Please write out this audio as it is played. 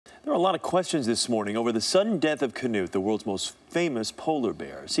There are a lot of questions this morning over the sudden death of Knut, the world's most famous polar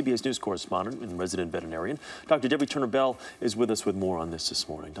bear. CBS News correspondent and resident veterinarian, Dr. Debbye Turner Bell, is with us with more on this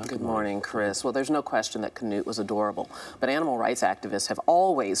morning. Good morning, Chris. Well, there's no question that Knut was adorable, but animal rights activists have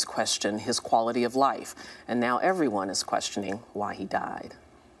always questioned his quality of life, and now everyone is questioning why he died.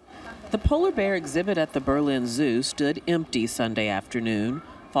 The polar bear exhibit at the Berlin Zoo stood empty Sunday afternoon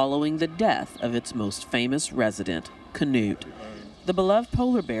following the death of its most famous resident, Knut. The beloved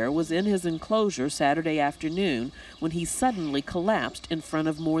polar bear was in his enclosure Saturday afternoon when he suddenly collapsed in front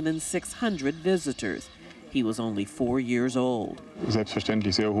of more than 600 visitors. He was only 4 years old. This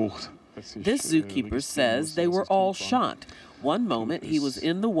zookeeper says they were all shocked. One moment he was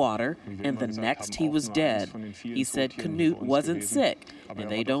in the water and the next he was dead. He said Knut wasn't sick and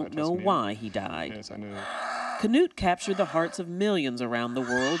they don't know why he died. Knut captured the hearts of millions around the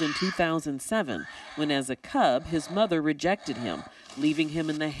world in 2007 when, as a cub, his mother rejected him, leaving him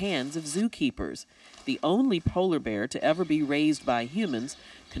in the hands of zookeepers. The only polar bear to ever be raised by humans,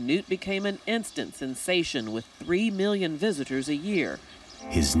 Knut became an instant sensation with 3 million visitors a year.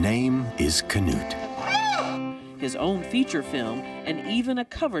 His name is Knut. His own feature film, and even a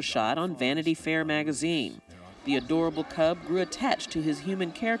cover shot on Vanity Fair magazine. The adorable cub grew attached to his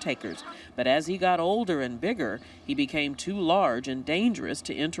human caretakers, but as he got older and bigger, he became too large and dangerous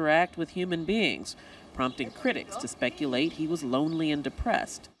to interact with human beings, prompting critics to speculate he was lonely and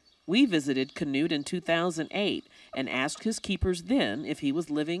depressed. We visited Knut in 2008 and asked his keepers then if he was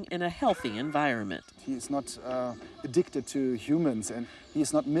living in a healthy environment. He is not addicted to humans, and he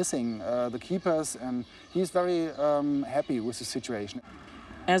is not missing the keepers, and he is very happy with the situation.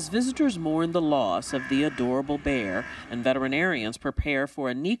 As visitors mourn the loss of the adorable bear and veterinarians prepare for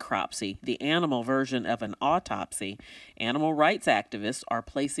a necropsy, the animal version of an autopsy, animal rights activists are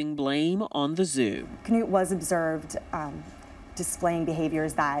placing blame on the zoo. Knut was observed displaying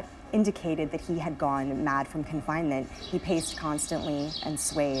behaviors that indicated that he had gone mad from confinement. He paced constantly and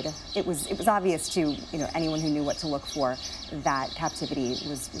swayed. It was obvious to anyone who knew what to look for that captivity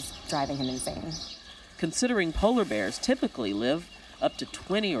was driving him insane. Considering polar bears typically live up to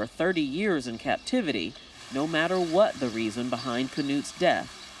 20 or 30 years in captivity, no matter what the reason behind Knut's death,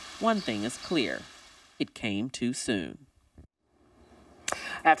 one thing is clear: it came too soon.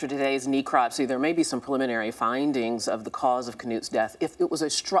 After today's necropsy, there may be some preliminary findings of the cause of Knut's death. If it was a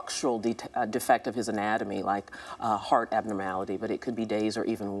structural defect of his anatomy, like heart abnormality, but it could be days or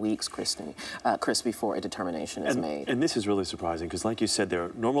even weeks, Chris, before a determination is made. And this is really surprising because, like you said, their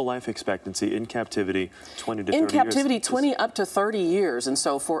normal life expectancy in captivity, 20 to 30 years. In captivity, 20 up to 30 years. And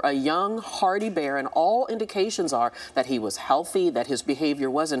so for a young, hardy bear, and all indications are that he was healthy, that his behavior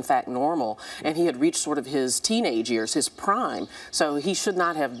was in fact normal, and he had reached sort of his teenage years, his prime. So he should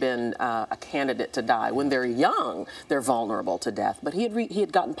not have been a candidate to die. When they're young, they're vulnerable to death, but he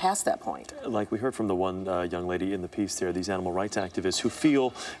had gotten past that point. Like we heard from the one young lady in the piece there, these animal rights activists who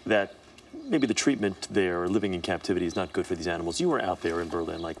feel that maybe the treatment there, or living in captivity, is not good for these animals. You were out there in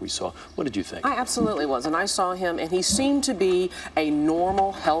Berlin, like we saw. What did you think? I absolutely was, and I saw him, and he seemed to be a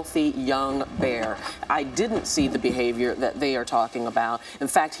normal, healthy, young bear. I didn't see the behavior that they are talking about. In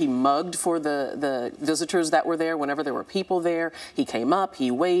fact, he mugged for the visitors that were there whenever there were people there. He came up,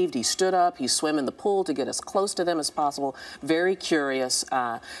 he waved, he stood up, he swam in the pool to get as close to them as possible. Very curious.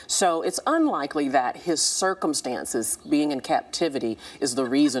 So it's unlikely that his circumstances, being in captivity, is the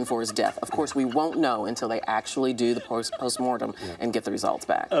reason for his death. Of course, we won't know until they actually do the post-mortem and get the results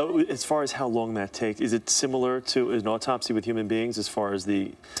back. As far as how long that takes, is it similar to an autopsy with human beings as far as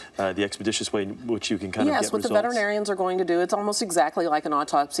the expeditious way in which you can kind of get results? Yes, what the veterinarians are going to do, it's almost exactly like an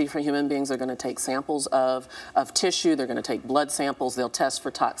autopsy for human beings. They're going to take samples of tissue, they're going to take blood samples, they'll test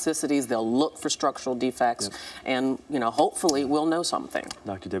for toxicities, they'll look for structural defects, and hopefully we'll know something.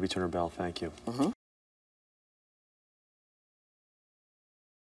 Dr. Debbye Turner Bell, thank you.